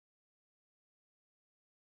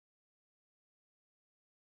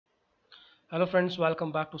Hello friends,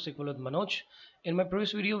 welcome back to SQL with Manoj. In my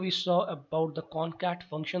previous video, we saw about the concat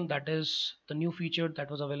function, that is the new feature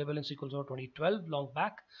that was available in SQL Server 2012 long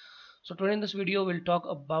back. So today in this video, we'll talk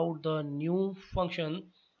about the new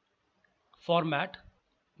function format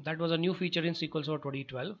that was a new feature in SQL Server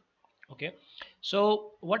 2012. Okay,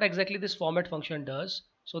 so what exactly this format function does?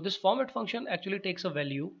 So this format function actually takes a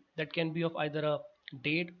value that can be of either a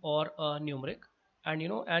date or a numeric, and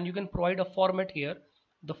you can provide a format here.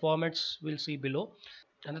 The formats we'll see below,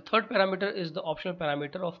 and the third parameter is the optional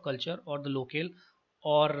parameter of culture or the locale,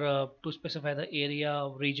 or to specify the area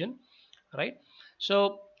region, right?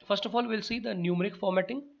 So first of all, we'll see the numeric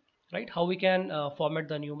formatting, right? How we can format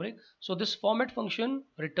the numeric. So this format function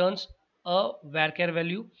returns a varchar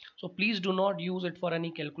value. So please do not use it for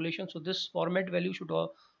any calculation. So this format value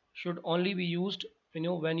should only be used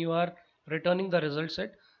when you are returning the result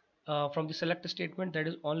set from the select statement. That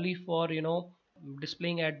is only for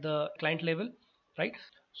displaying at the client level, right?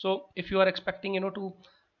 So if you are expecting to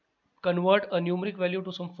convert a numeric value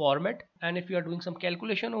to some format, and if you are doing some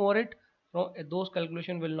calculation over it, those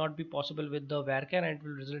calculation will not be possible with the varchar, and it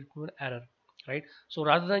will result to an error, right? So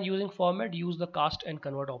rather than using format, use the cast and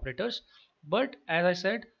convert operators. But as I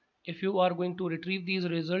said, if you are going to retrieve these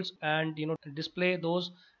results and display those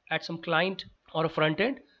at some client or a front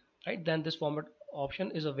end, right, then this format option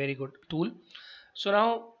is a very good tool. So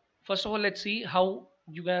now first of all, let's see how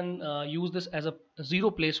you can use this as a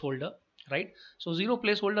zero placeholder, right? So zero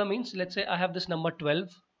placeholder means, let's say I have this number 12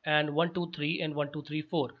 and 123 and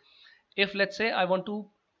 1234. If let's say I want to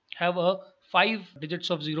have a 5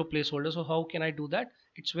 digits of zero placeholder, so how can I do that?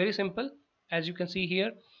 It's very simple. As you can see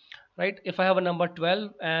here, right, if I have a number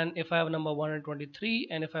 12 and if I have a number 123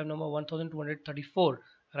 and if I have number 1234,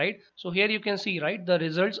 right, so here you can see, right, the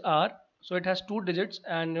results are, so it has 2 digits,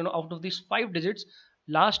 and out of these 5 digits,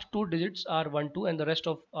 last 2 digits are 1 2 and the rest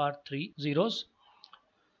of are 3 zeros,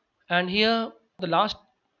 and here the last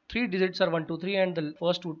 3 digits are 123 and the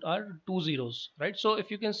first two are 2 zeros, right? So if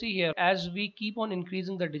you can see here, as we keep on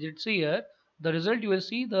increasing the digits here, the result you will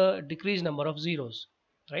see the decreased number of zeros,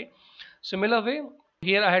 right? Similar way,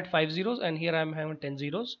 here I had 5 zeros and here I am having 10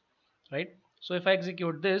 zeros, right? So if I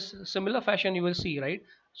execute this similar fashion, you will see, right,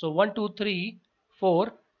 so 1 2 3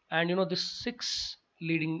 4, and this 6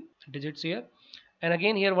 leading digits here, and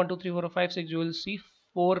again here 1 2 3 4 5 6, you will see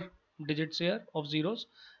 4 digits here of zeros,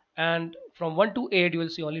 and from 1 to 8 you will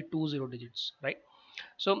see only 2 0 digits, right?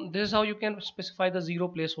 So this is how you can specify the zero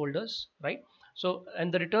placeholders, right? So,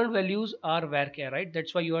 and the return values are varchar, right?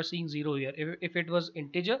 That's why you are seeing 0 here. If it was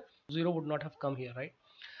integer, 0 would not have come here, right?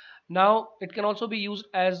 Now it can also be used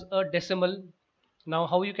as a decimal. Now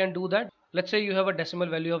how you can do that? Let's say you have a decimal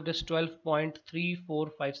value of this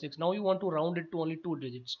 12.3456. Now you want to round it to only 2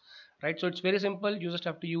 digits, right? So it's very simple. You just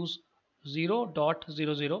have to use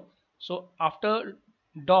 0.00. So after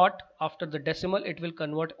dot, after the decimal, it will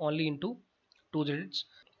convert only into 2 digits.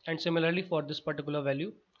 And similarly for this particular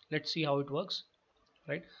value, let's see how it works,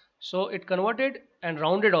 right? So it converted and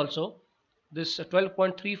rounded also this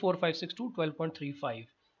 12.3456 to 12.35,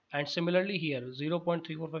 and similarly here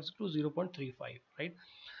 0.3456 to 0.35, right?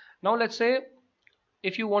 Now let's say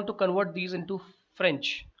if you want to convert these into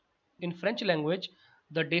French, in French language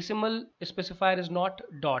the decimal specifier is not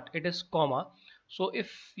dot, it is comma. So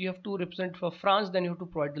if you have to represent for France, then you have to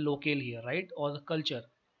provide the locale here, right, or the culture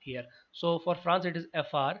here. So for France it is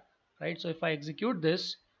FR, right? So if I execute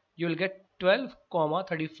this, you will get 12 comma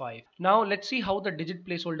 35. Now let's see how the digit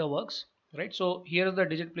placeholder works, right? So here is the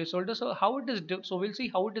digit placeholder. So how it is so we'll see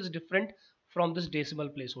how it is different from this decimal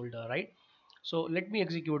placeholder, right? So let me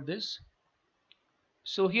execute this.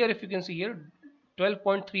 So here if you can see here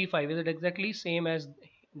 12.35, is it exactly same as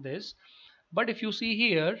this? But if you see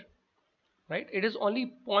here, right, it is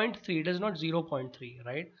only 0.3, it is not 0.3,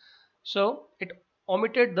 right? So it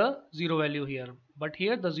omitted the zero value here, but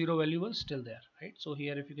here the zero value was still there, right? So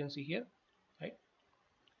here if you can see here, right,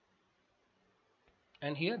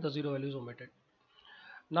 and here the zero value is omitted.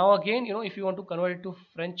 Now again, if you want to convert it to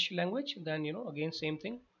French language, then again same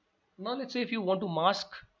thing. Now let's say if you want to mask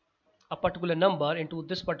a particular number into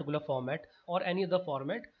this particular format or any other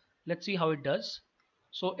format, let's see how it does.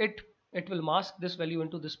 So it will mask this value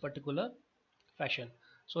into this particular fashion.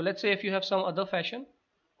 So let's say if you have some other fashion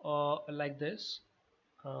like this,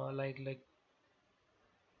 like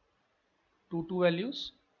two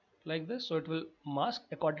values like this, so it will mask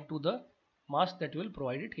according to the mask that will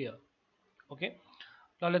provide it here. Okay,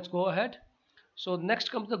 now let's go ahead. So next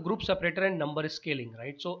comes the group separator and number scaling,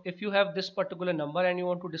 right? So if you have this particular number and you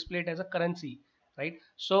want to display it as a currency, right?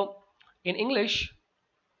 So in English,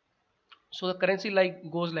 so the currency like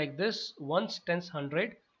goes like this: ones, tens,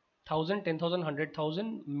 hundred, thousand, 10,000,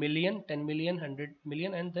 100,000, million, 10 million, 100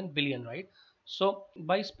 million, and then billion, right? So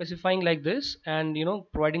by specifying like this and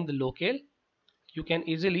providing the locale, you can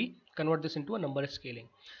easily convert this into a number scaling.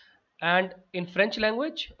 And in French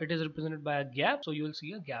language, it is represented by a gap, so you will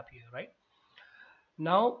see a gap here, right?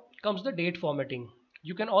 Now comes the date formatting.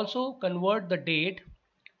 You can also convert the date,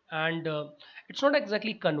 and it's not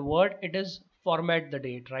exactly convert, it is format the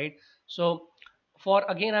date, right? So for,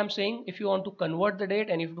 again, I'm saying, if you want to convert the date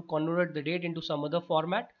and if you convert the date into some other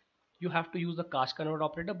format, you have to use the cast convert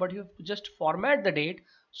operator, but you have to just format the date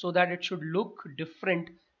so that it should look different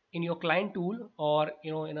in your client tool or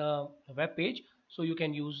in a web page, so you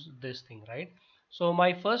can use this thing, right? So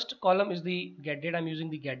my first column is the get date. I'm using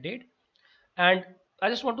the get date, and I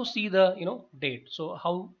just want to see the date, so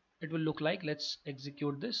how it will look like. Let's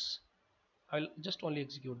execute this. I'll just only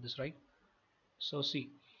execute this, right? So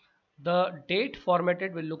see, the date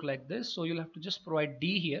formatted will look like this, so you'll have to just provide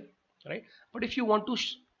D here, right? But if you want to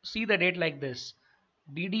see the date like this,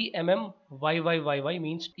 DDMMYYYY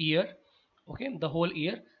means year, okay, the whole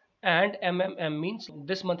year, and MMM means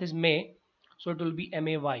this month is May, so it will be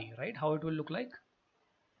MAY, right? How it will look like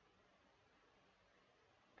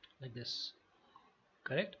this,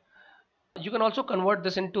 correct? You can also convert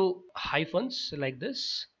this into hyphens like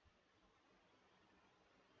this,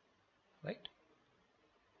 right?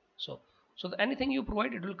 So anything you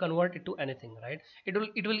provide, it will convert it to anything, right? It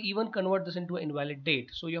will even convert this into an invalid date,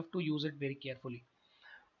 so you have to use it very carefully,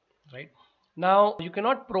 right? Now you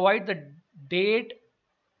cannot provide the date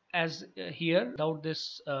as here without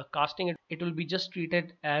this casting. It will be just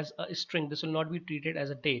treated as a string. This will not be treated as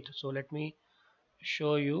a date. So let me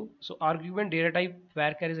show you. So argument data type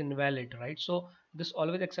varchar is invalid, right? So this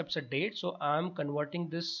always accepts a date, so I'm converting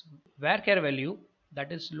this varchar value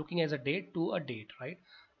that is looking as a date to a date, right?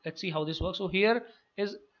 Let's see how this works. So here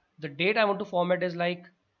is the date I want to format is like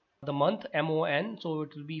the month, MON, so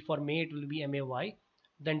it will be for May, it will be MAY,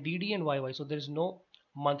 then DD and YY. So there is no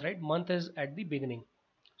month, right? Month is at the beginning.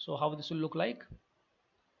 So how this will look like,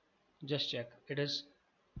 just check. It is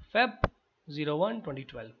Feb 01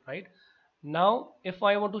 2012, right? Now if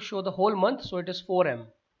I want to show the whole month, so it is 4M.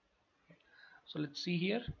 So let's see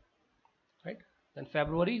here, right? Then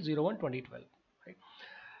February 01 2012, right?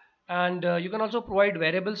 And you can also provide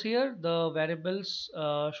variables here. The variables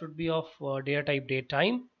should be of data type date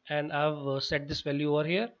time, and I've set this value over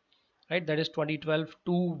here, right? That is 2012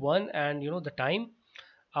 to 1, and the time,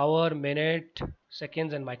 hour, minute,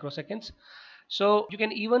 seconds, and microseconds. So you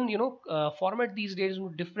can even format these dates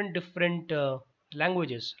into different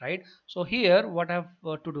languages, right? So here what I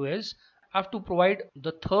have to do is I have to provide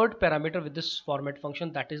the third parameter with this format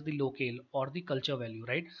function, that is the locale or the culture value,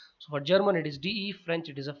 right? So for German it is DE, French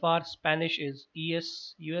it is FR, Spanish is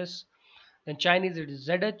ES, US, then Chinese it is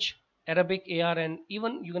ZH, Arabic AR, and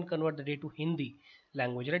even you can convert the date to Hindi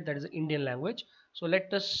language, right? That is the Indian language. So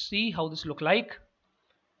let us see how this look like.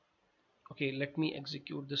 Okay, let me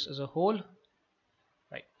execute this as a whole,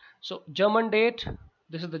 right? So German date,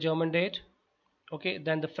 this is the German date, okay.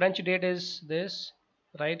 Then the French date is this,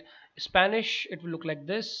 right? Spanish, it will look like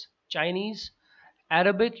this. Chinese,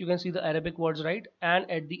 Arabic, you can see the Arabic words, right? And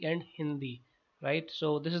at the end Hindi, right?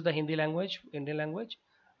 So this is the Hindi language, Indian language,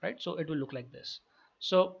 right? So it will look like this.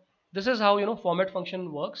 So this is how format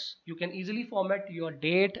function works. You can easily format your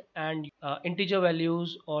date and integer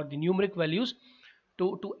values or the numeric values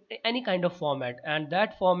to any kind of format, and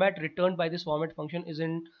that format returned by this format function is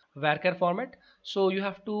in varchar format. So you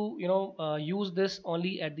have to use this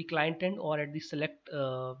only at the client end or at the select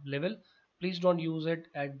level. Please don't use it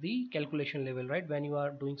at the calculation level, right, when you are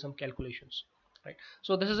doing some calculations, right?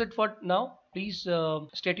 So this is it for now. Please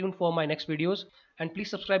stay tuned for my next videos, and please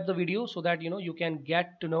subscribe the video so that you can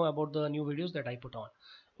get to know about the new videos that I put on.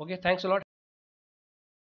 Okay, thanks a lot.